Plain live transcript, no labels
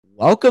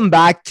Welcome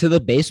back to the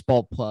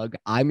Baseball Plug.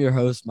 I'm your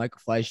host,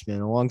 Michael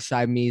Fleischman.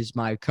 Alongside me is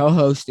my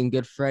co-host and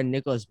good friend,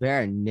 Nicholas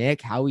Barron.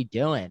 Nick, how we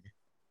doing?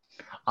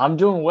 I'm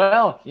doing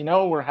well.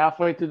 We're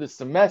halfway through the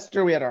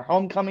semester. We had our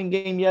homecoming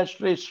game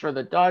yesterday. Sure,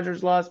 the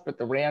Dodgers lost, but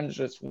the Rams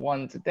just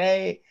won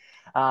today.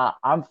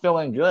 I'm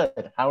feeling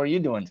good. How are you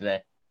doing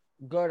today?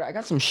 Good. I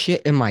got some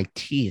shit in my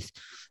teeth.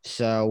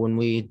 So when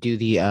we do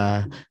the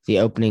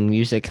opening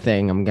music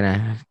thing, I'm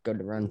gonna go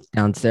to run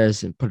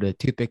downstairs and put a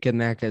toothpick in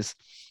there because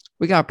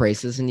we got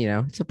braces and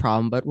it's a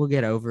problem, but we'll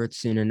get over it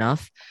soon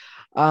enough.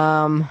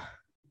 Um,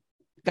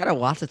 got a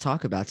lot to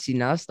talk about. See,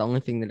 now it's the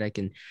only thing that I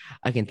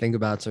can think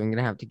about. So I'm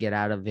gonna have to get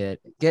out of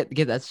it, get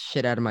that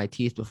shit out of my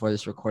teeth before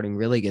this recording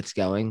really gets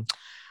going.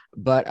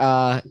 But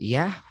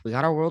yeah, we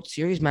got our World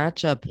Series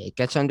matchup. It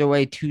gets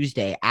underway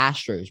Tuesday.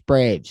 Astros,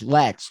 Braves.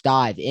 Let's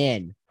dive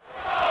in.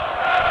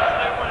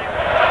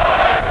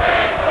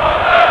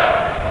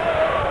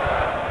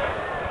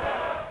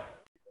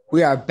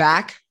 We are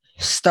back.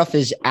 Stuff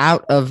is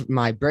out of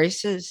my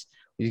braces.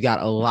 We've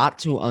got a lot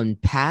to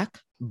unpack,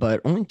 but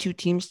only two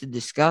teams to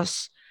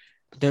discuss.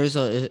 There's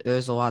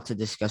a lot to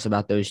discuss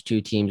about those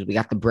two teams. We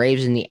got the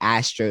Braves and the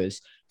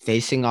Astros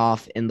facing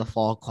off in the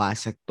Fall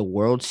Classic, the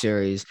World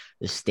Series.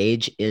 The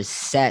stage is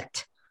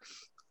set.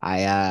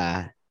 I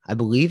uh I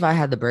believe I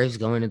had the Braves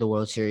going to the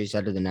World Series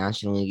out of the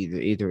National League.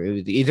 Either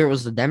it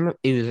was the them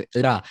either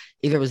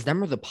it was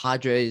them or the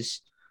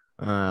Padres.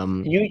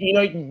 Um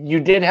You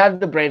did have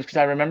the Braves because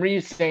I remember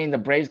you saying the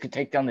Braves could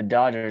take down the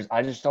Dodgers.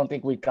 I just don't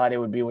think we thought it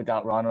would be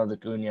without Ronald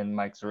Acuna and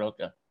Mike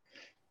Soroka.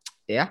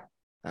 yeah.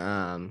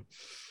 Um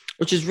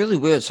which is really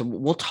weird. So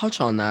we'll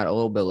touch on that a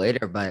little bit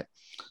later, but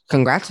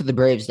congrats to the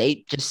Braves.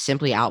 They just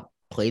simply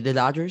outplayed the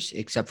Dodgers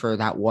except for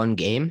that one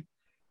game.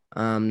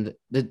 It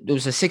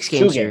was a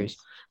six-game Two series. games.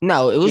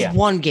 No, it was Yeah.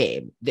 one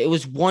game. It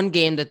was one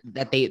game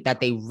that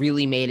they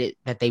really made it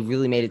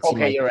seem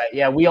Okay, like you're right.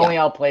 Yeah, we yeah. only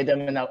outplayed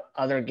them in the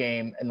other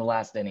game in the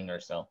last inning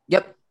or so.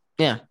 Yep.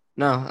 Yeah.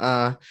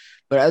 No.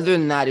 But other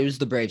than that, it was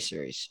the Brave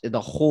series.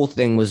 The whole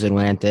thing was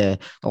Atlanta.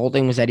 The whole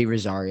thing was Eddie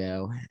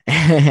Rosario.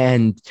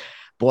 And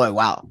boy,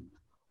 wow.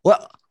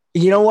 Well,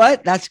 you know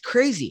what? That's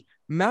crazy.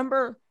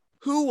 Remember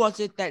who was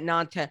it that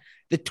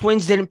the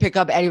Twins didn't pick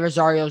up Eddie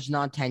Rosario's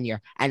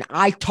non-tenure, and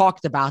I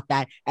talked about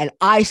that, and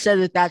I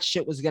said that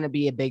shit was going to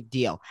be a big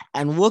deal.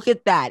 And look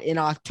at that in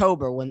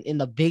October, when in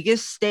the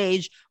biggest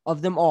stage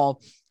of them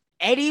all,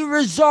 Eddie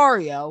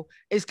Rosario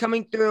is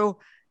coming through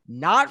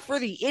not for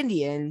the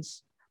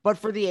Indians, but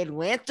for the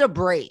Atlanta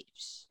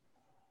Braves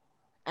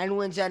and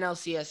wins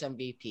NLCS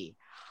MVP.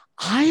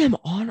 I am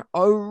on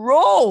a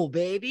roll,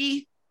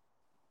 baby.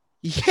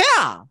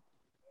 Yeah.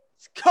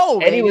 Let's go,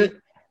 Eddie baby.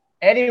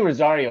 Eddie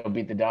Rosario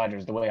beat the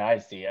Dodgers the way I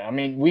see it. I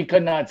mean, we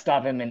could not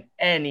stop him in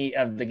any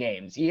of the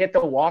games. He hit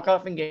the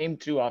walk-off in game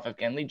two off of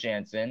Kenley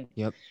Jansen.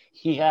 Yep.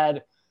 He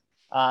had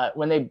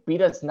when they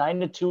beat us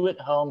 9-2 at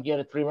home, he had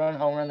a 3-run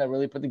home run that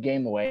really put the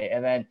game away.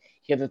 And then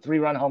he had the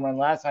 3-run home run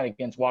last night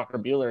against Walker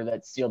Buehler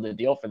that sealed the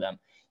deal for them.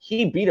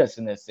 He beat us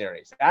in this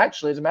series.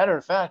 Actually, as a matter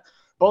of fact,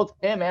 both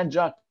him and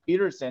Jock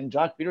Peterson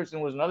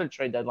was another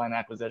trade deadline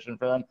acquisition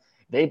for them.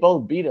 They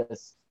both beat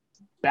us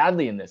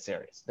badly in this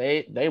series.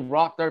 They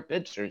rocked our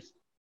pitchers.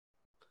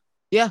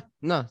 Yeah.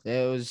 No,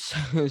 it was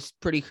it was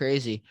pretty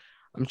crazy.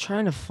 I'm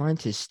trying to find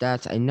his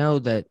stats. I know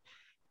that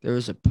there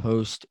was a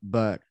post,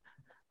 but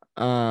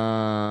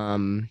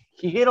um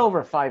He hit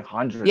over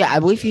 500 yeah, in I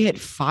the believe he hit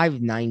series.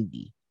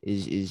 590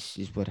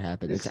 is what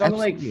happened. It's It's something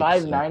like absolutely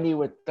absurd. 590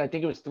 with I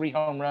think it was 3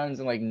 home runs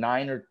and like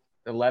 9 or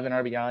 11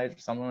 RBIs or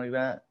something like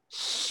that.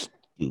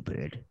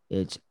 Stupid.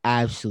 It's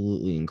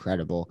absolutely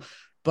incredible.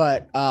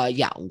 But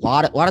yeah, a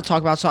lot of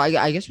talk about. So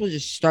I guess we'll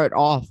just start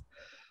off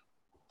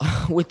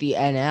with the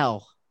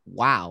NL.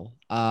 Wow.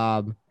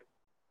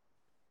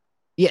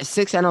 Yeah,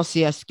 six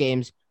NLCS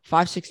games,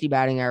 560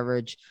 batting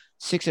average,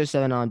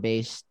 607 on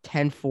base,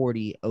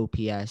 1040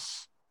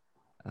 OPS.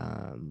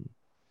 Um,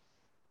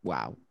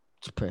 wow.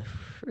 It's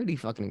pretty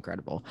fucking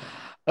incredible.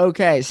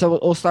 Okay, so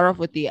we'll start off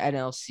with the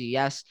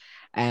NLCS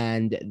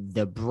and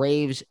the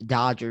Braves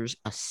Dodgers,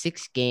 a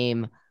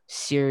 6-game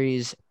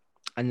series,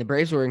 and the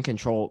Braves were in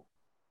control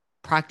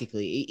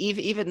practically.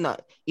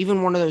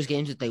 Even one of those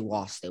games that they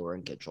lost, they were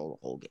in control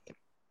the whole game.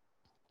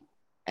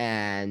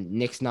 And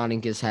Nick's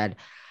nodding his head.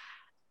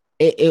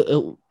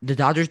 The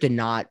Dodgers did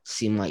not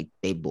seem like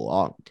they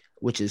belonged,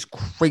 which is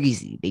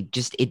crazy.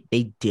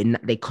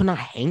 They could not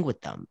hang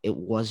with them. It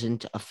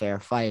wasn't a fair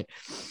fight.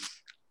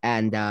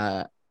 And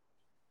to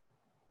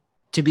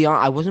be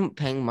honest, I wasn't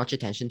paying much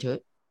attention to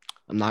it.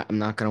 I'm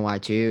not gonna lie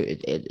to you.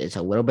 It's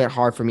a little bit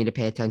hard for me to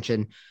pay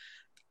attention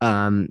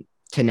um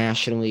to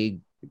National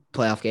League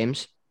playoff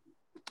games,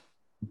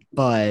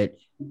 but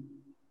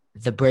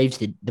the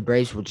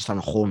Braves were just on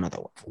a whole nother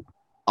level.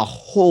 A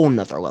whole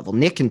nother level.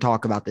 Nick can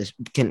talk about this,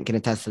 can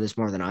attest to this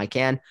more than I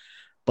can.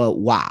 But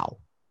wow.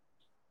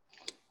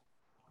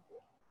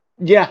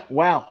 Yeah,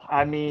 wow.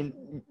 I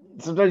mean,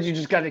 sometimes you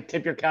just got to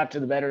tip your cap to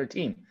the better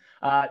team.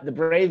 The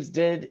Braves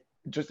did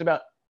just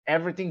about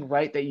everything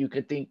right that you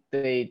could think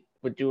they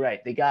would do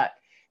right. They got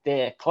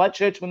the clutch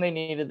hits when they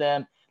needed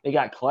them. They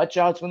got clutch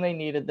outs when they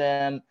needed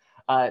them.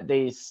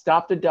 They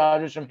stopped the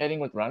Dodgers from hitting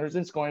with runners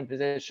in scoring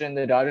position.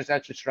 The Dodgers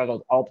actually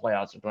struggled all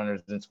playoffs with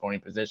runners in scoring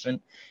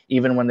position,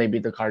 even when they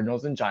beat the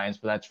Cardinals and Giants,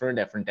 but that's for a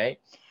different day.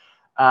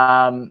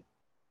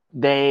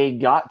 They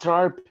got to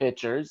our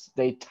pitchers.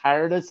 They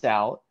tired us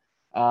out.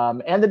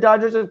 And the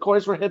Dodgers, of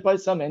course, were hit by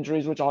some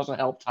injuries, which also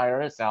helped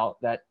tire us out.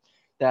 That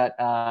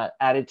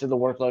added to the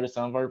workload of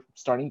some of our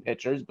starting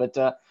pitchers. But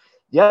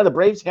yeah, the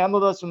Braves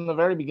handled us from the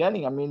very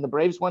beginning. I mean, the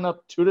Braves went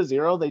up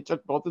 2-0. They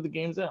took both of the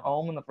games at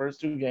home in the first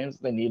two games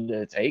they needed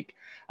to take.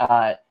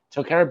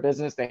 Took care of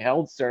business. They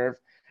held serve.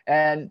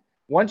 And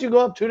once you go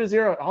up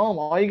 2-0 at home,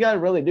 all you got to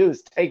really do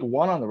is take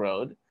one on the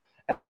road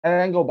and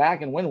then go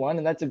back and win one.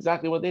 And that's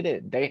exactly what they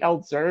did. They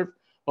held serve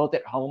both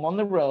at home on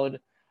the road.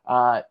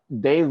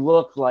 They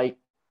look like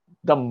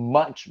the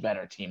much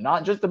better team,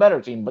 not just the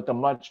better team, but the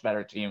much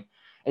better team.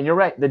 And you're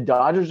right. The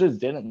Dodgers just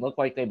didn't look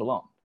like they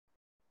belonged.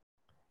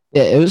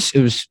 Yeah, it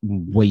was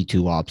way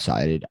too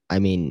lopsided. I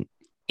mean,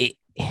 it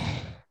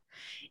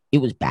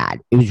was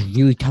bad. It was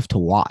really tough to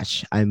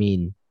watch. I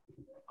mean,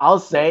 I'll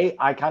say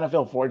I kind of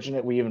feel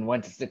fortunate we even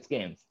went to 6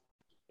 games.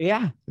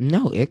 Yeah,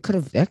 no, it could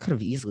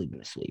have easily been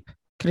a sweep.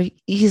 Could have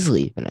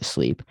easily been a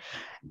sweep.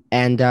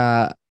 And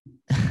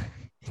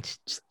it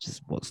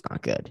just was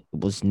not good. It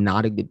was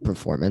not a good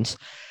performance.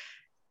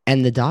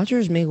 And the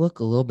Dodgers may look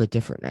a little bit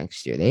different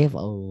next year. They have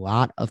a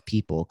lot of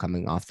people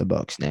coming off the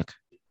books, Nick.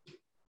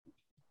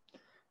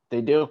 They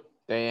do.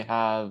 They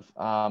have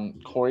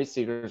Corey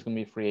Seager is going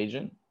to be free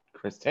agent.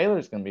 Chris Taylor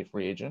is going to be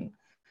free agent.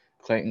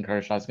 Clayton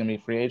Kershaw is going to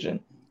be free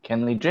agent.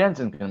 Kenley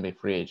Jansen is going to be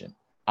free agent.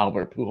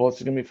 Albert Pujols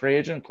is going to be free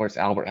agent. Of course,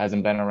 Albert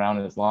hasn't been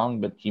around as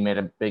long, but he made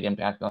a big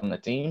impact on the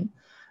team.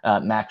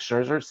 Max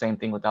Scherzer, same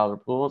thing with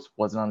Albert Pujols.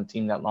 Wasn't on the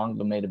team that long,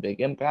 but made a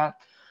big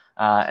impact.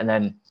 And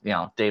then,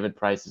 David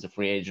Price is a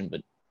free agent,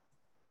 but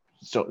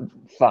so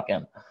fuck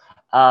him.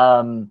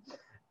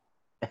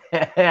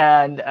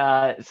 And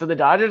so the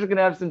Dodgers are going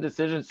to have some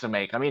decisions to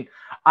make. I mean,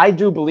 I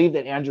do believe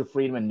that Andrew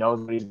Friedman knows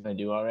what he's going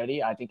to do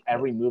already. I think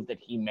every move that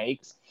he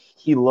makes,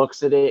 he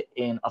looks at it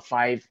in a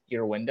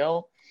 5-year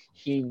window.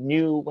 He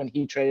knew when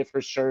he traded for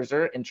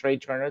Scherzer and Trey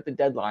Turner at the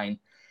deadline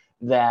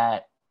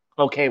that,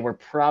 okay, we're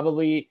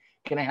probably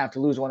going to have to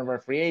lose one of our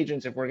free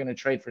agents if we're going to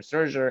trade for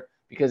Scherzer,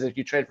 because if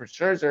you trade for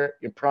Scherzer,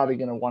 you're probably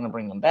going to want to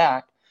bring them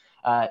back.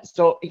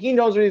 So he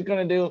knows what he's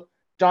going to do.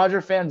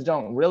 Dodger fans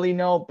don't really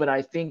know, but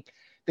I think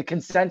the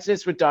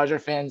consensus with Dodger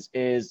fans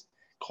is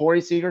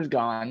Corey Seager's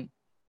gone.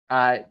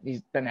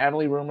 He's been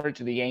heavily rumored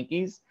to the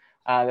Yankees.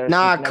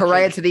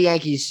 Correa to the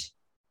Yankees.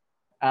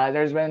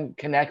 There's been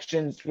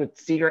connections with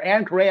Seager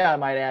and Correa, I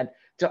might add,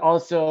 to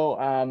also,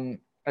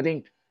 I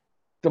think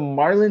the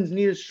Marlins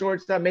need a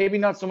shortstop. Maybe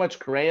not so much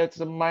Correa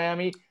to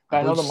Miami, but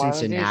I know the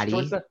Marlins need a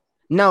shortstop.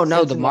 No,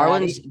 the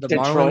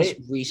Marlins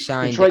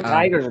re-signed. Detroit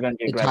Tigers are going to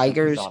be aggressive. The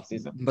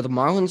Tigers, but the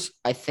Marlins,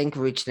 I think,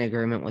 reached an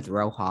agreement with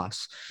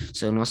Rojas.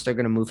 So unless they're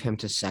going to move him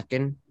to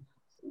second,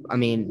 I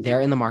mean, they're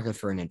in the market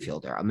for an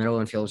infielder, a middle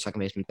infielder, second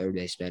baseman, third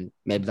baseman.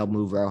 Maybe they'll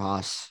move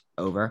Rojas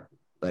over.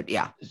 But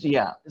yeah.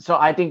 So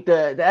I think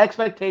the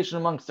expectation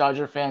amongst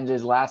Dodger fans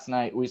is last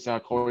night we saw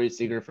Corey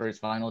Seager for his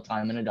final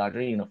time in a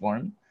Dodger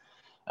uniform.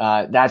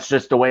 That's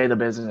just the way the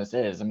business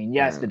is. I mean,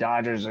 yes, the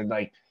Dodgers are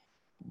like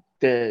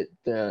the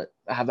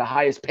have the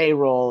highest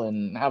payroll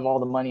and have all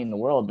the money in the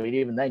world, but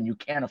even then you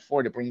can't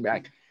afford to bring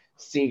back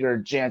Seager,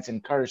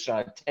 Jansen,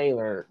 Kershaw,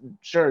 Taylor,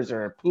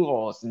 Scherzer,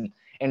 Pujols,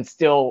 and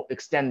still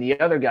extend the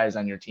other guys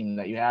on your team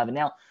that you have. And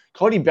now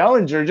Cody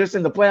Bellinger, just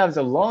in the playoffs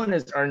alone,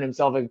 has earned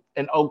himself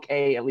an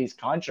okay, at least,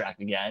 contract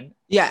again.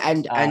 Yeah,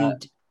 and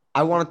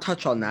I want to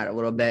touch on that a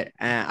little bit.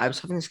 I was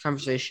having this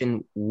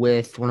conversation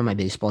with one of my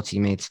baseball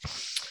teammates,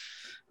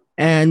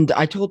 and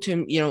I told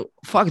him,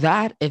 fuck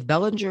that. If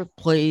Bellinger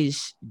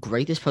plays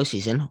great this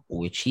postseason,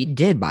 which he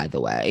did, by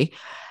the way,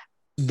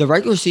 the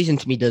regular season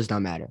to me does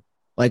not matter.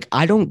 Like,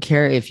 I don't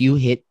care if you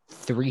hit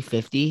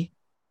 350.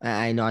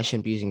 I know I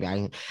shouldn't be using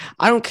that.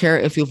 I don't care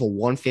if you have a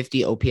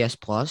 150 OPS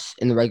plus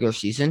in the regular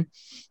season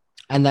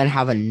and then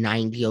have a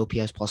 90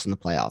 OPS plus in the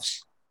playoffs.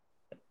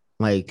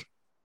 Like,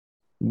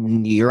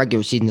 your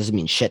regular season doesn't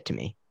mean shit to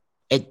me.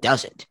 It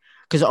doesn't.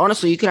 Because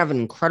honestly, you can have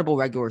an incredible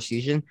regular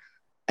season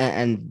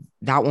and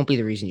that won't be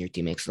the reason your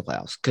team makes the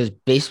playoffs. Because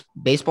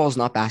baseball is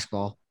not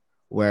basketball,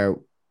 where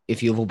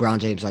if you have LeBron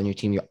James on your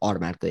team, you're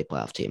automatically a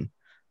playoff team.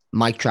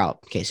 Mike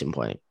Trout, case in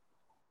point.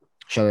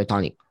 Shohei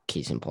Ohtani,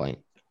 case in point.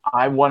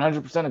 I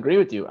 100% agree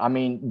with you. I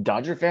mean,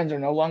 Dodger fans are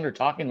no longer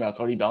talking about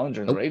Cody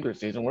Bellinger in the regular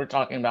season. We're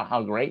talking about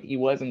how great he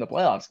was in the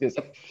playoffs because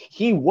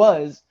he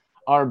was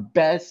our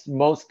best,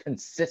 most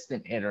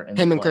consistent hitter in the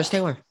playoffs. Him and Chris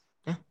Taylor.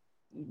 Yeah.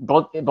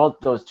 Both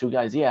those two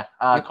guys, yeah.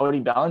 Cody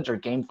Bellinger,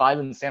 Game 5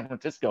 in San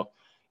Francisco,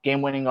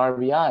 game-winning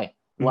RBI.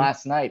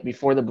 Last night,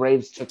 before the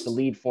Braves took the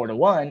lead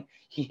 4-1,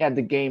 he had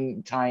the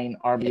game-tying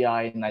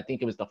RBI, and I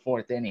think it was the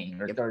 4th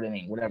inning or 3rd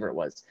inning, whatever it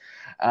was.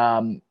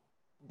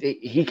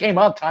 He came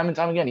up time and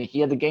time again. He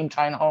had the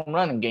game-tying home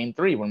run in Game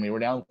 3 when we were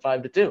down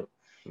 5-2.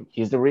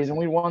 He's the reason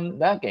we won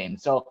that game.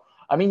 So,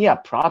 I mean, yeah,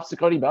 props to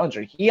Cody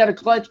Bellinger. He had a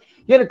clutch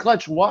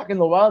walk in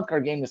the wild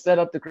card game to set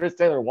up the Chris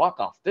Taylor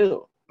walk-off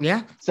too.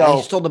 Yeah. So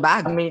He stole the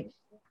bag. I mean,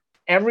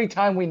 every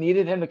time we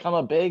needed him to come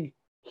up big,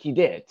 he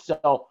did.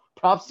 So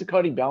props to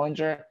Cody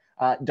Bellinger.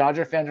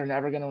 Dodger fans are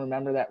never going to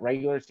remember that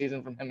regular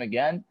season from him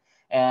again.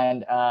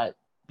 And,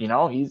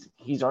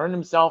 he's earned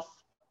himself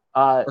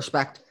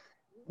Respect.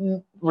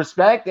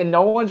 respect, and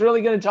no one's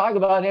really going to talk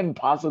about him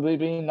possibly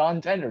being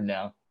non-tendered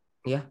now.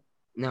 Yeah.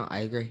 No, I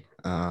agree.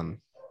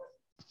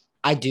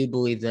 I do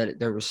believe that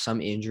there was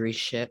some injury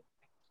shit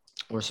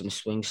or some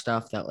swing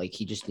stuff that like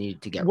he just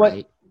needed to get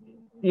right.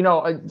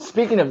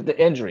 Speaking of the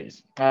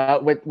injuries,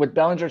 with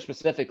Bellinger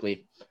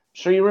specifically,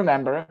 sure you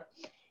remember,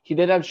 he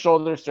did have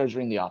shoulder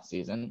surgery in the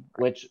offseason,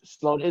 which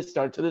slowed his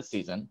start to the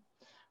season.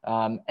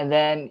 And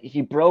then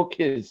he broke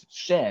his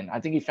shin. I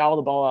think he fouled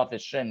the ball off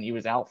his shin. He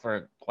was out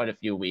for quite a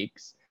few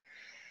weeks.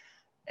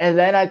 And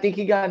then I think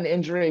he got an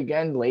injury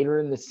again later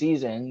in the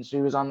season. So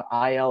he was on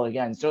IL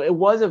again. So it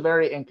was a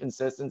very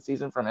inconsistent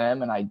season from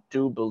him. And I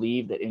do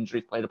believe that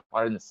injuries played a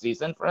part in the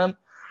season for him.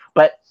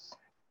 But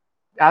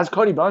as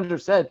Cody Bellinger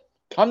said,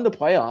 come the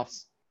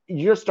playoffs,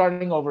 you're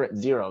starting over at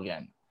zero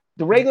again.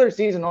 The regular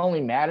season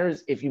only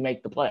matters if you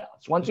make the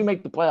playoffs. Once you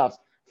make the playoffs,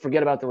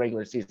 forget about the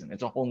regular season.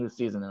 It's a whole new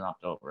season in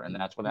October, and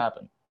that's what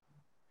happened.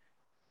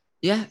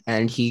 Yeah,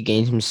 and he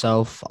gained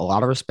himself a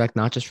lot of respect,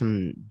 not just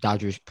from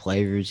Dodgers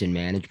players and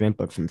management,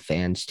 but from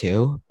fans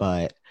too.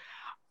 But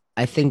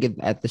I think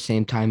at the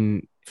same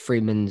time,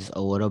 Freeman's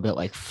a little bit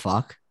like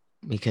fuck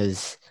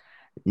because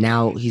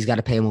now he's got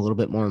to pay him a little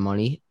bit more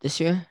money this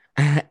year,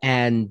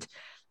 and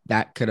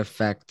that could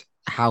affect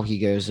how he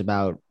goes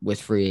about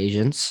with free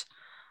agents,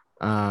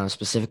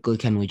 specifically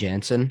Kenley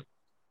Jansen.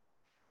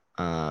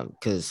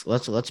 Because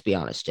let's be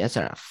honest,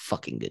 Jansen had a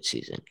fucking good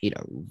season. He had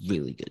a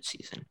really good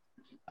season.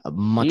 A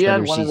much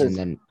better season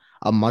than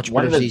a much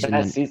better season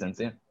than seasons,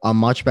 yeah. A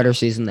much better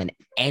season than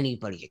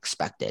anybody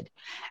expected.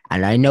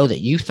 And I know that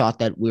you thought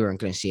that we weren't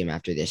going to see him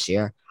after this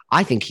year.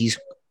 I think he's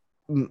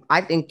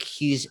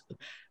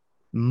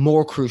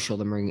more crucial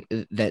than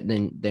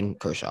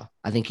Kershaw.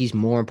 I think he's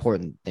more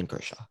important than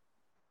Kershaw.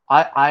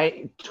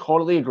 I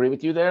totally agree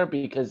with you there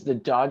because the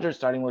Dodgers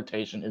starting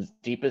rotation is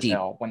deep as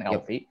hell when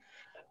healthy.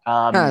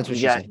 Yep. That's what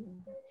she said.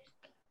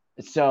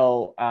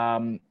 So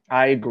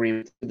I agree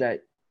with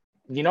that.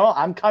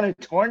 I'm kind of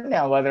torn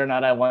now whether or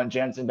not I want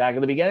Jansen back.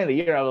 At the beginning of the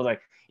year, I was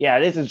like, yeah,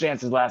 this is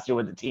Jansen's last year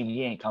with the team.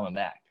 He ain't coming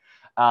back.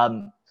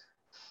 I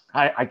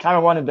kind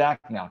of want him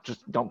back now.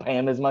 Just don't pay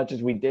him as much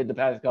as we did the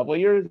past couple of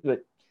years,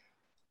 but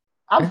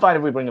I'm fine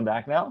if we bring him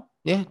back now.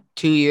 Yeah,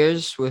 2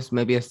 years with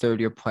maybe a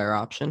third-year player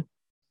option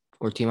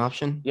or team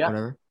option,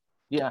 whatever.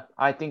 Yeah,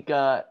 I think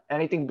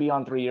anything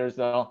beyond 3 years,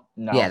 though,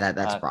 no. Yeah,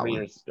 that's a problem.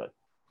 3 years is good.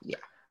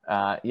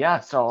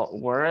 Yeah. So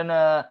we're in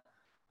a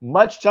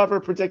much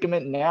tougher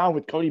predicament now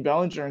with Cody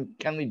Bellinger and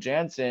Kenley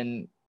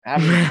Jansen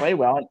having to play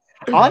well.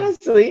 And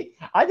honestly,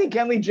 I think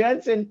Kenley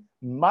Jansen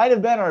might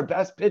have been our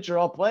best pitcher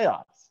all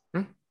playoffs.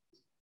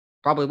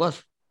 Probably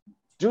was.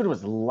 Dude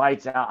was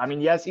lights out. I mean,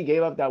 yes, he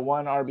gave up that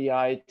one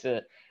RBI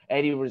to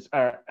Eddie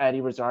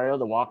Rosario,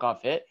 the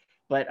walk-off hit.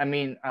 But, I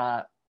mean,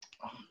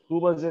 who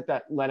was it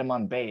that led him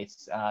on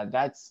base? I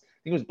think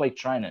it was Blake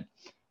Trinan.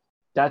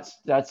 That's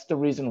the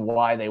reason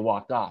why they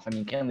walked off. I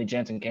mean, Kenley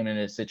Jansen came in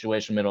a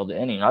situation middle of the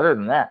inning. Other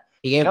than that,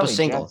 he gave up a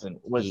single.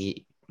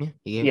 He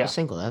gave up a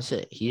single. That's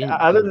it.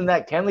 Other than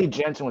that, Kenley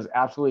Jansen was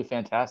absolutely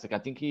fantastic. I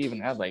think he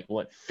even had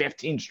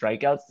 15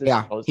 strikeouts this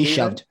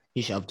postseason.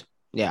 He shoved.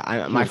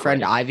 Yeah, my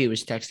friend Ivy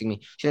was texting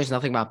me. She knows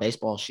nothing about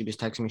baseball. She was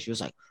texting me. She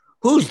was like,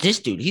 "Who's this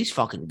dude? He's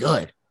fucking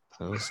good."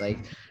 I was like,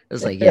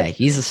 yeah,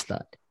 he's a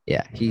stud.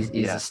 Yeah, he's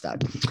a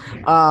stud.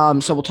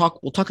 So we'll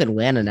talk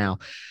Atlanta now.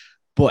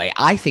 Boy,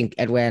 I think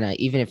Atlanta,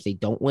 even if they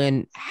don't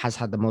win, has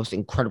had the most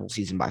incredible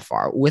season by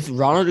far. With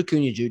Ronald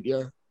Acuna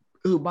Jr.,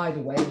 who, by the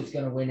way, was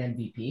going to win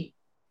MVP.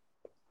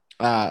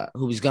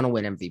 Who was going to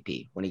win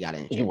MVP when he got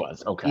injured. He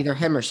was, okay. Either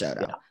him or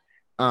Soto.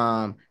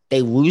 Yeah.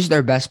 They lose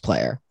their best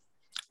player.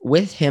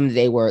 With him,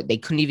 they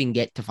couldn't even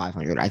get to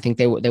 500. I think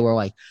they were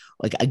like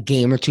a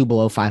game or two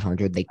below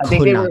 500. I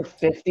think they were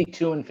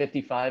 52 and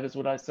 55 is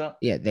what I saw.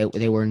 Yeah,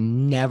 they were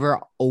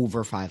never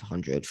over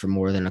 500 for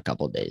more than a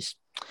couple of days.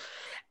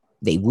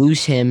 They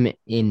lose him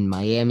in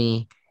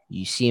Miami.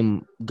 You see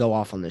him go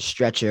off on the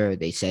stretcher.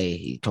 They say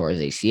he tore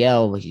his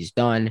ACL. He's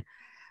done.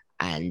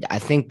 And I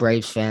think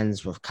Braves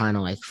fans were kind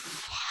of like,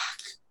 fuck.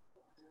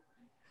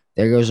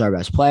 There goes our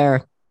best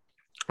player.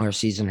 Our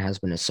season has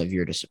been a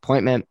severe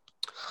disappointment.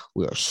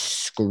 We are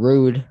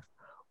screwed.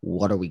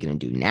 What are we going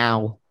to do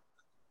now?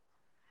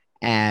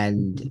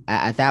 And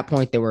at that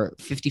point, there were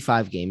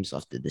 55 games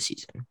left of the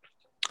season.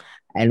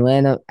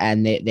 Atlanta,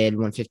 and they had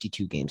won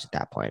 52 games at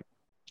that point.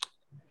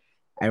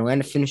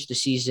 Atlanta finished the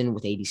season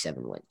with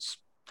 87 wins.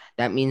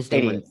 That means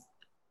they won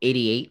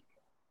 88.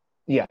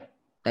 Yeah.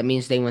 That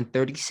means they went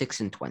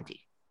 36-20.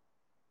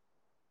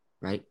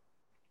 Right?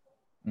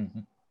 Mm-hmm.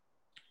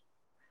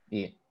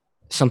 Yeah.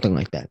 Something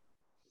like that.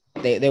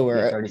 They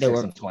were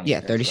 36-20.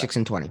 Yeah,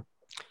 36-20.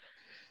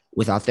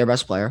 Without their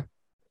best player,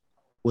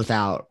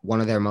 without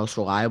one of their most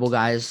reliable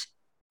guys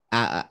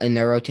in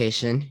their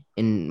rotation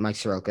in Mike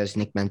Soroka, as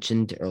Nick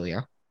mentioned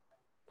earlier.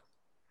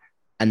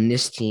 And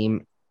this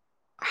team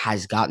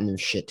has gotten their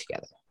shit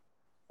together.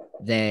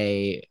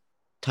 They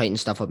tightened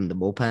stuff up in the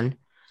bullpen.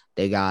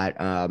 They got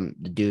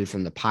the dude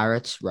from the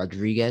Pirates,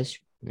 Rodriguez.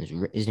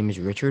 His name is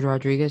Richard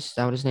Rodriguez. Is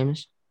that what his name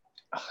is?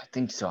 Oh, I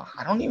think so.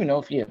 I don't even know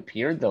if he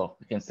appeared though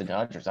against the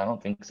Dodgers. I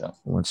don't think so.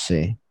 Let's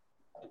see.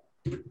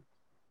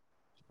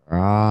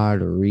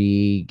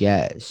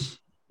 Rodriguez.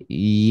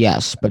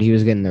 Yes, but he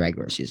was getting the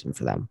regular season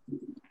for them.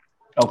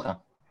 Okay.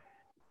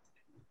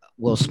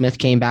 Will Smith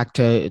came back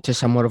to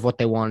somewhat of what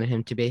they wanted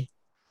him to be.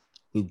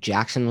 Luke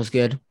Jackson was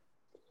good.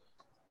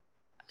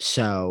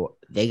 So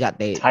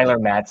Tyler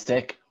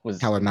Matstick was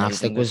Tyler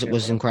Matstick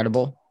was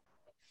incredible.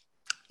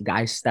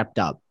 Guys stepped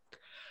up.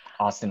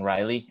 Austin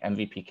Riley,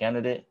 MVP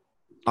candidate.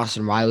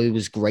 Austin Riley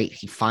was great.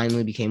 He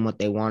finally became what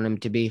they wanted him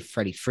to be.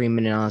 Freddie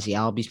Freeman and Ozzie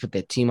Albies put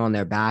their team on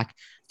their back.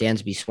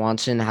 Dansby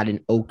Swanson had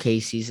an okay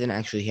season.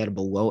 Actually, he had a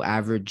below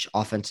average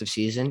offensive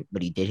season,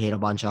 but he did hit a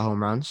bunch of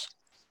home runs.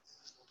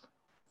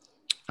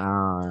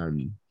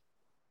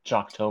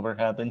 Jocktober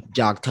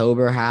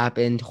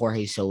happened.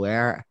 Jorge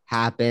Soler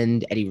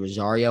happened. Eddie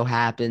Rosario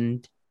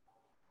happened.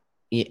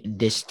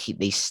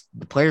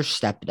 The players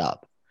stepped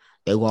up.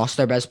 They lost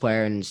their best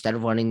player, and instead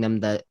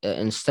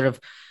of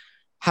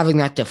having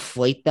that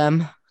deflate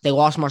them, they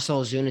lost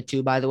Marcell Ozuna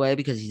too, by the way,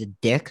 because he's a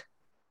dick.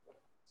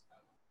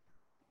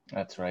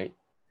 That's right.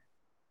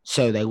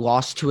 So they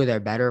lost two of their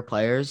better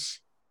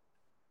players,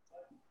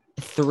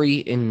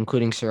 three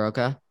including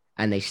Soroka,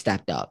 and they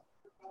stepped up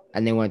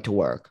and they went to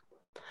work.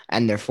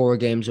 And they're 4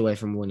 games away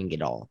from winning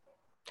it all.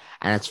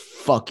 And that's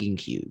fucking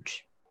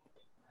huge.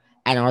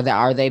 And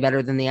are they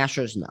better than the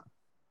Astros? No.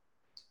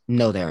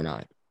 No, they're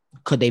not.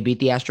 Could they beat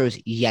the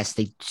Astros? Yes,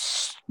 they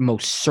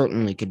most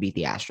certainly could beat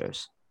the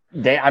Astros.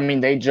 They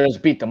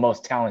just beat the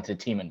most talented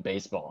team in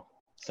baseball.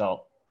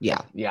 So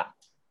yeah.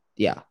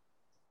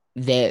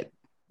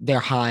 They're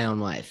high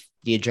on life.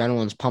 The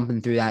adrenaline's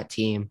pumping through that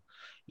team.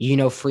 You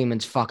know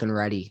Freeman's fucking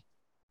ready.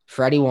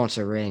 Freddie wants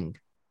a ring.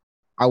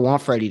 I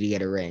want Freddie to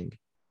get a ring.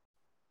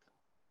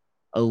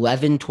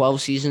 11,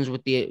 12 seasons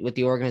with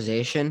the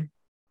organization,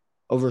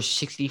 over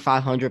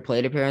 6,500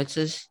 plate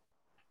appearances.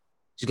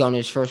 He's going to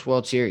his first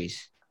World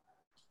Series.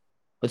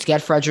 Let's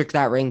get Frederick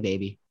that ring,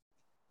 baby.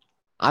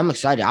 I'm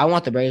excited. I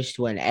want the Braves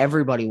to win.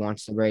 Everybody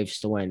wants the Braves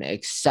to win,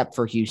 except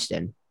for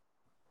Houston.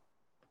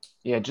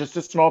 Yeah, just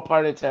a small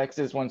part of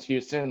Texas wants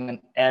Houston, and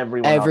then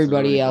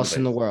everybody else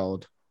in the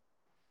world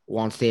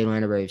wants the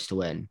Atlanta Braves to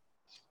win.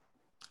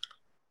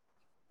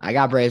 I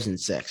got Braves in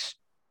 6.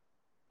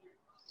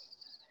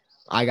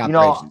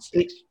 Braves in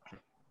 6.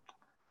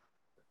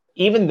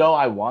 Even though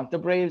I want the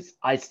Braves,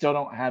 I still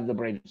don't have the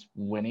Braves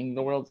winning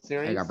the World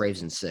Series. I got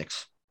Braves in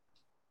 6.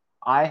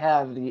 I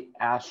have the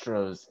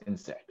Astros in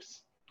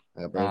 6.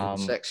 I got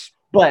Braves in 6.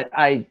 But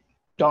I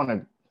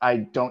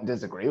don't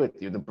disagree with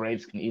you. The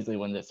Braves can easily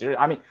win this series.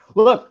 I mean,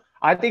 look,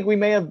 I think we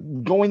may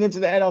have going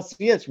into the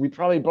NLCS. We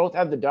probably both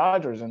have the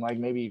Dodgers in like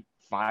maybe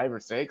 5 or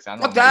 6. I don't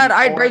know. Fuck that.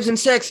 I had Braves in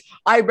 6. Did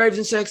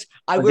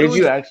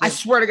you actually? I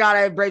swear to God,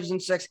 I have Braves in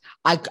 6.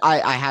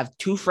 I have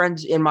 2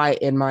 friends in my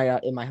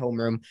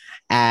homeroom,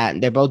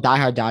 and they're both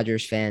diehard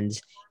Dodgers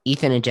fans.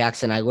 Ethan and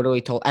Jackson. I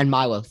literally told, and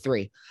Milo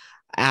 3.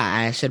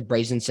 I said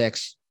Braves in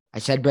 6.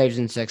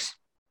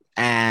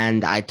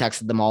 And I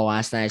texted them all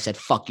last night. I said,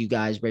 "Fuck you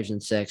guys, Braves in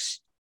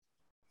 6."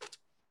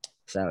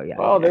 So yeah.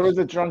 Well, there was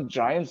a drunk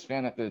Giants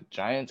fan at the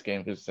Giants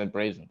game who said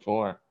Braves in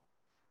 4.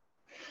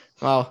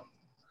 Well.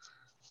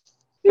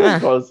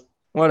 Close.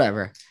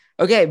 Whatever.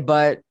 Okay,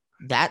 but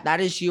that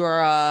is your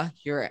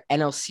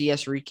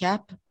NLCS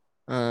recap,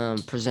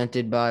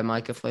 presented by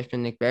Micah Fleischman,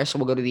 Nick Bear. So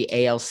we'll go to the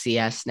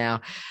ALCS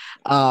now.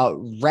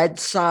 Red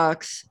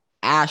Sox,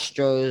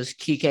 Astros,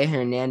 Kike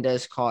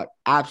Hernandez caught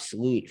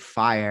absolute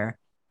fire.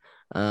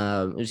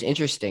 It was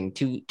interesting.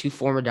 Two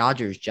former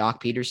Dodgers,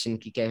 Jock Peterson,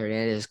 Kike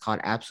Hernandez caught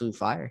absolute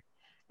fire,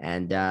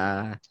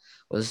 and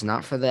was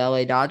not for the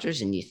LA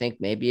Dodgers. And you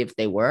think maybe if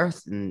they were,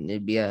 then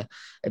it'd be a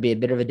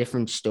bit of a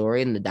different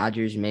story, and the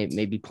Dodgers may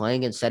be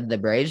playing instead of the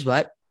Braves,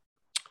 but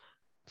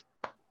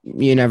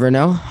you never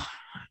know.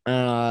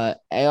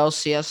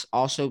 ALCS,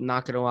 also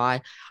not gonna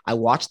lie, I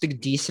watched a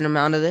decent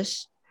amount of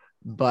this,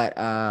 but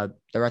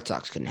the Red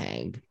Sox couldn't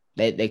hang.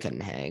 They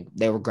couldn't hang.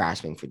 They were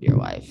grasping for dear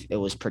life. It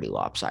was pretty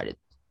lopsided.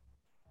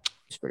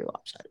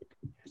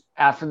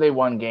 After they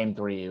won Game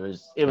 3, it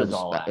was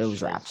all Astros. It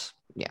was wraps.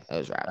 Yeah, it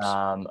was wraps.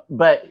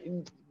 But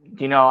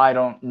I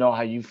don't know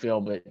how you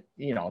feel, but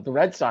the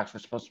Red Sox were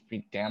supposed to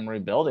be damn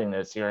rebuilding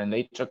this year, and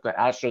they took the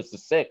Astros to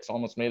 6,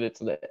 almost made it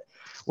to the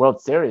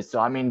World Series. So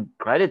I mean,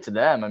 credit to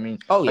them. I mean,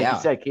 like you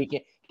said,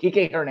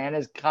 Kike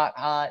Hernandez caught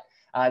hot.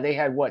 They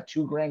had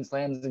 2 grand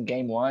slams in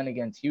Game 1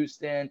 against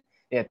Houston.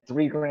 They had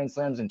 3 grand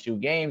slams in 2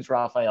 games.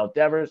 Rafael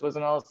Devers was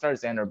an all-star.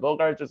 Xander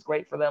Bogaerts was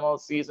great for them all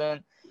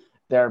season.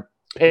 Their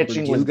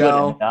pitching was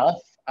good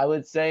enough, I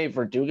would say.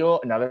 Verdugo,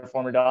 another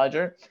former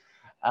Dodger.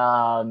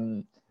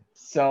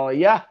 So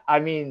yeah, I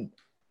mean,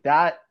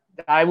 that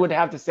I would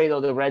have to say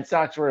though, the Red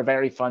Sox were a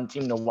very fun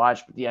team to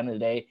watch. But at the end of the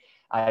day,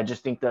 I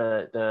just think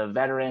the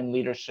veteran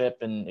leadership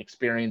and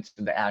experience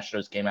of the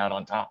Astros came out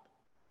on top.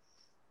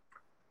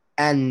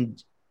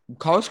 And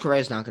Carlos Correa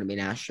is not going to be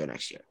an Astro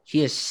next year. He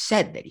has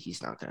said that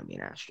he's not going to be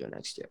an Astro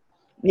next year.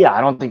 Yeah,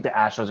 I don't think the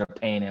Astros are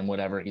paying him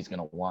whatever he's going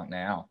to want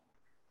now.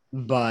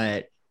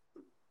 But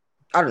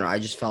I don't know. I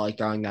just felt like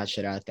throwing that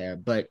shit out there.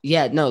 But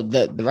yeah, no,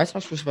 the Red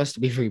Sox were supposed to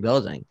be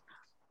rebuilding.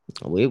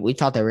 We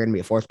thought they were going to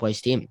be a fourth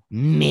place team,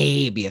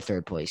 maybe a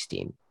third place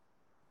team.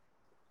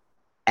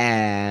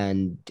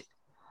 And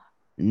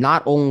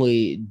not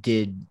only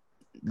did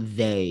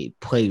they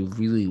play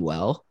really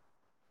well,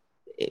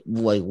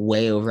 like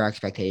way over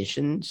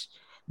expectations,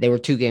 they were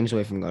 2 games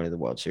away from going to the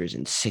World Series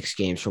and 6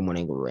 games from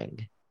winning a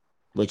ring,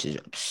 which is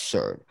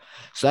absurd.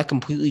 So that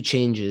completely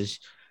changes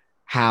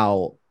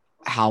how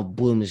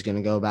Bloom is going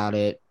to go about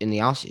it in the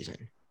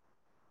offseason.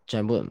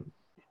 Jen Bloom.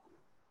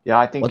 Yeah,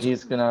 I think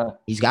he's got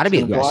to be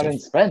aggressive. Go out and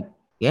spend.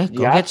 Yeah,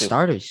 go get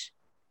starters.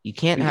 You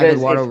can't have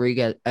Eduardo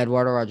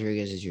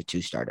Rodriguez as your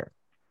 2 starter.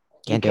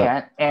 Can't do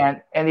it.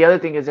 And the other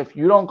thing is, if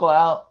you don't go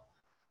out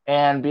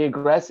and be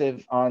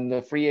aggressive on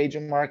the free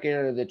agent market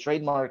or the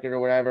trade market or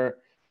whatever,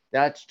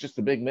 that's just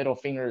a big middle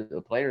finger to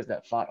the players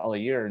that fought all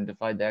year and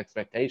defied the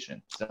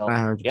expectation. So,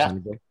 yeah,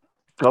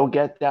 go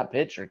get that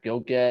pitcher. Go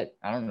get,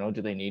 I don't know,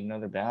 do they need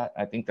another bat?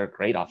 I think they're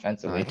great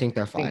offensively. I think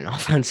they're fine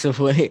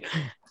offensively.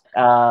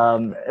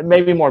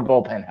 Maybe more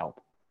bullpen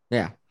help.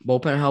 Yeah,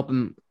 bullpen help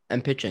and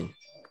pitching.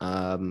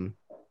 And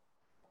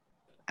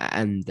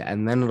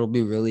then it'll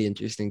be really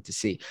interesting to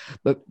see.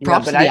 But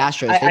props to the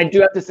Astros. I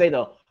do have to say,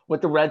 though,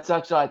 with the Red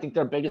Sox, I think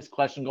their biggest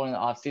question going in the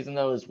offseason,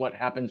 though, is what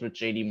happens with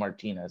JD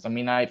Martinez. I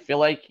mean, I feel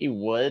like he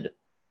would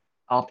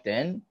opt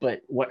in,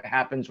 but what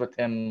happens with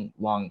him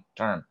long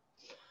term?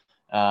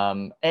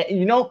 And,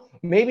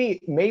 maybe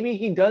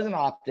he doesn't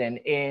opt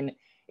in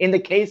the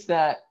case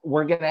that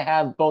we're going to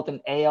have both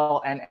an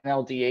AL and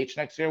NLDH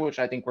next year, which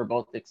I think we're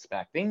both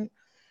expecting.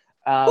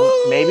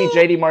 Maybe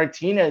JD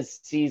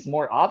Martinez sees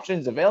more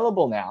options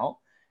available now,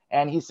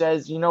 and he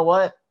says, you know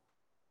what?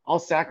 I'll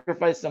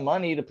sacrifice some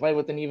money to play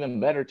with an even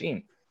better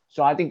team.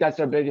 So I think that's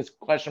our biggest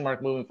question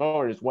mark moving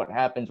forward is what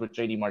happens with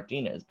JD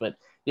Martinez. But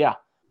yeah,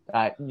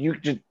 you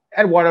just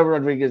Eduardo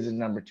Rodriguez is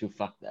number 2.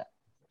 Fuck that.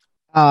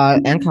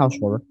 And Kyle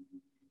Schwarber.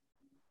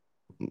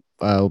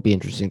 It'll be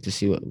interesting to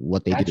see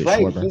what they do to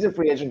Schwarber. He's a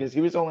free agent because he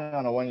was only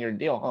on a 1-year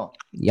deal, huh?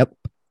 Yep.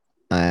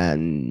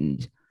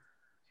 And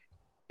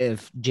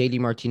if JD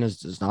Martinez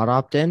does not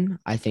opt in,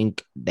 I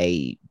think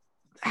they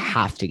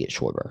have to get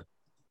Schwarber.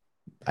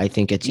 I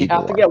think it's you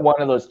have to get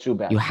one of those 2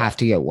 back. You have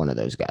to get one of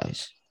those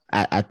guys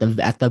at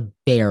the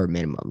bare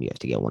minimum. You have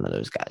to get one of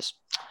those guys.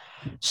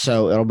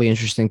 So it'll be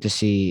interesting to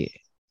see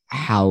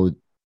how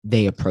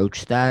they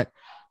approach that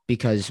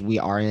because we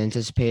are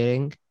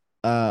anticipating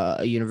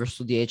a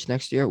universal DH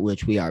next year,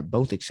 which we are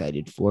both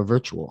excited for.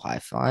 Virtual high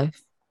five.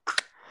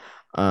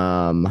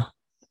 And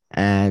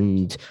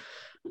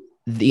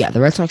the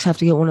Red Sox have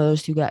to get one of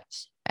those 2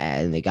 guys,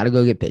 and they got to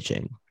go get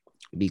pitching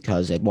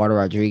because Eduardo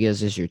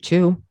Rodriguez is your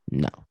 2.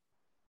 No.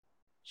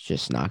 It's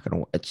just not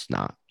gonna. It's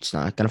not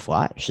gonna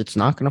fly. Shit's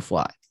not gonna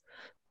fly.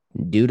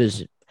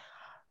 Dude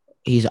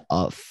he's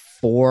a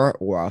 4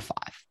 or a 5.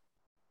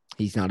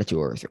 He's not a 2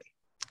 or a 3,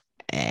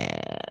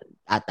 and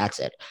that's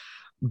it.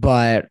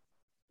 But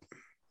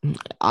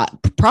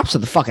props to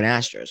the fucking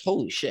Astros.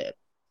 Holy shit!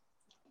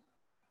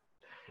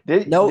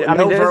 No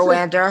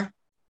Verlander,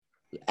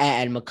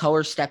 and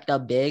McCullers stepped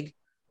up big.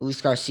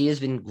 Luis Garcia has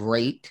been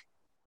great.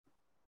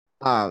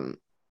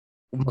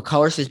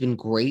 McCullers has been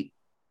great.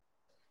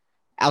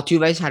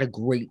 Altuve's had a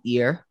great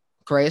year.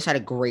 Correa's had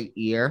a great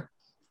year.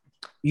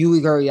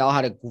 Yuli Gurriel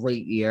had a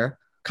great year.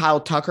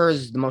 Kyle Tucker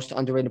is the most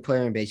underrated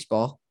player in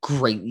baseball.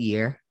 Great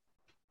year.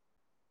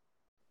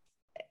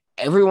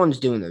 Everyone's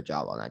doing their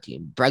job on that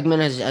team. Bregman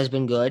has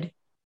been good.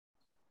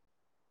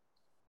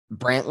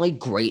 Brantley,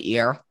 great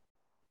year.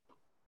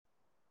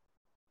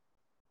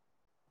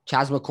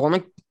 Chas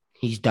McCormick,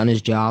 he's done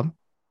his job.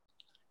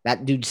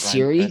 That dude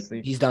Siri,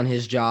 he's done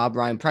his job.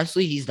 Ryan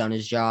Presley, he's done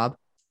his job.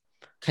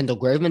 Kendall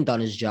Graveman done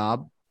his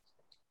job.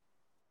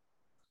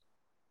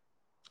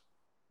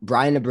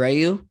 Brian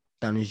Abreu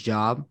done his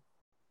job.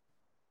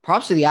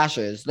 Props to the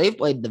Astros. They've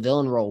played the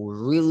villain role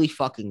really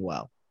fucking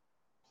well.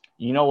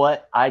 You know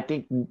what? I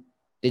think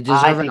they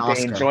deserve an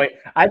Oscar.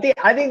 I think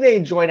they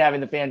enjoyed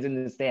having the fans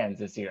in the stands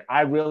this year.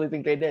 I really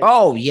think they did.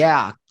 Oh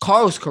yeah,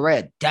 Carlos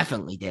Correa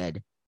definitely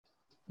did.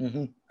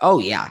 Mm-hmm. Oh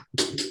yeah.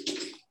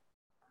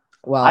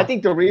 Well, I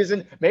think the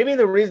reason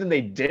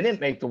they didn't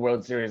make the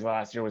World Series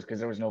last year was because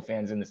there was no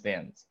fans in the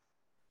stands.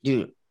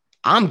 Dude,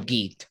 I'm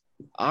geeked.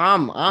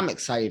 I'm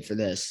excited for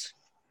this.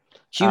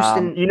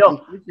 Houston,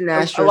 Houston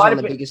Astros on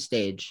the biggest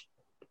stage.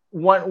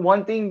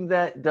 One thing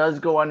that does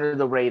go under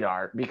the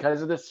radar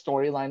because of the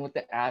storyline with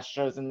the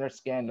Astros and their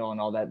scandal and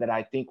all that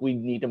I think we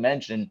need to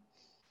mention,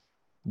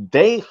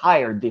 they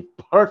hired the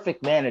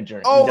perfect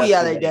manager. Oh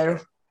yeah, they did.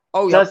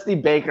 Oh yeah, Dusty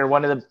Baker,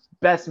 one of the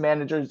best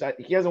managers.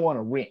 He hasn't won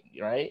a ring,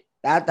 right?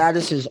 That's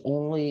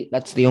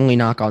the only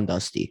knock on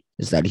Dusty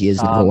is that he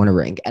has never won a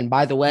ring. And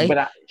by the way,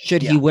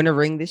 should he win a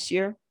ring this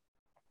year,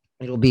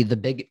 it'll be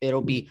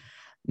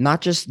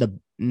not just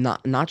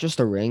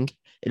a ring,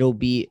 it'll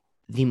be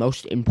the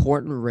most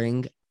important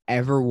ring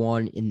ever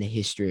won in the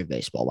history of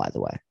baseball, by the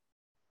way.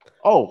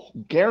 Oh,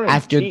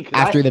 guaranteed.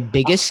 After the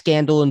biggest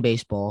scandal in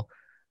baseball,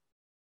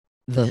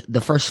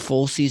 the first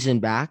full season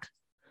back,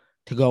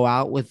 to go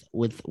out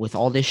with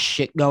all this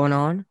shit going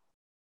on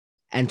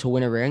and to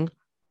win a ring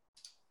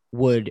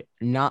would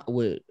not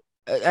would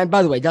and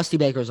by the way, Dusty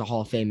Baker is a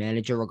Hall of Fame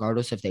manager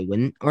regardless if they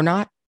win or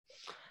not.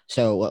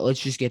 So let's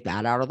just get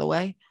that out of the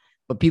way.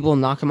 But people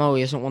knock him out.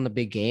 He hasn't won the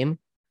big game.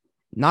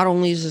 Not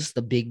only is this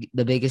the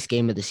biggest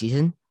game of the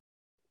season,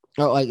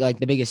 or like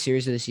the biggest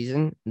series of the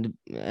season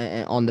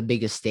on the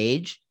biggest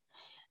stage.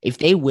 If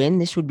they win,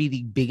 this would be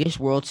the biggest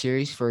World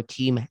Series for a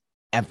team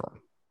ever.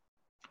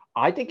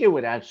 I think it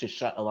would actually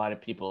shut a lot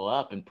of people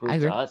up and I prove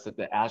agree. to us that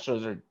the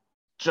Astros are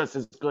just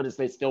as good as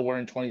they still were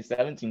in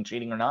 2017,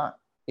 cheating or not.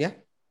 Yeah,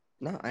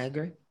 no, I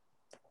agree.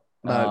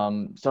 But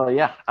So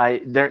yeah,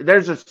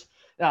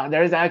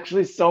 there's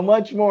actually so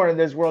much more in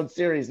this World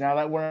Series now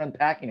that we're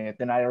unpacking it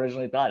than I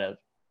originally thought of.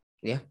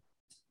 yeah,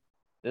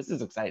 This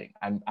is exciting.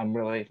 I'm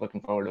really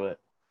looking forward to it.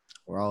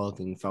 we're all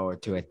looking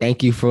forward to it.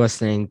 Thank you for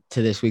listening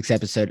to this week's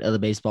episode of the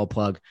Baseball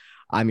Plug.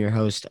 I'm your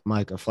host,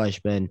 Micah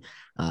Fleischman.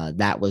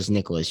 That was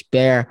Nicholas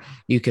Bear.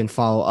 You can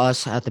follow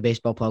us at the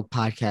Baseball Plug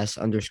Podcast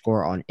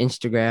 _ on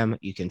Instagram.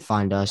 You can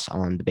find us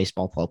on the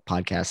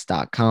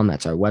baseballplugpodcast.com.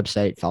 That's our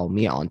website. Follow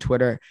me on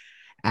Twitter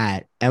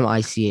at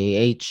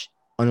MICAH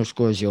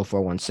 _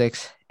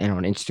 0416 and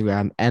on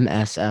Instagram,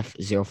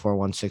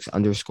 MSF0416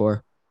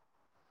 _.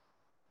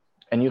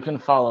 And you can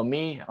follow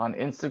me on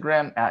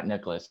Instagram at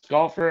Nicholas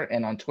Golfer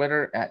and on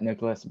Twitter at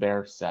Nicholas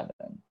Bear 7.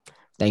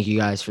 Thank you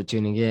guys for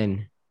tuning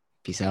in.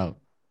 Peace out.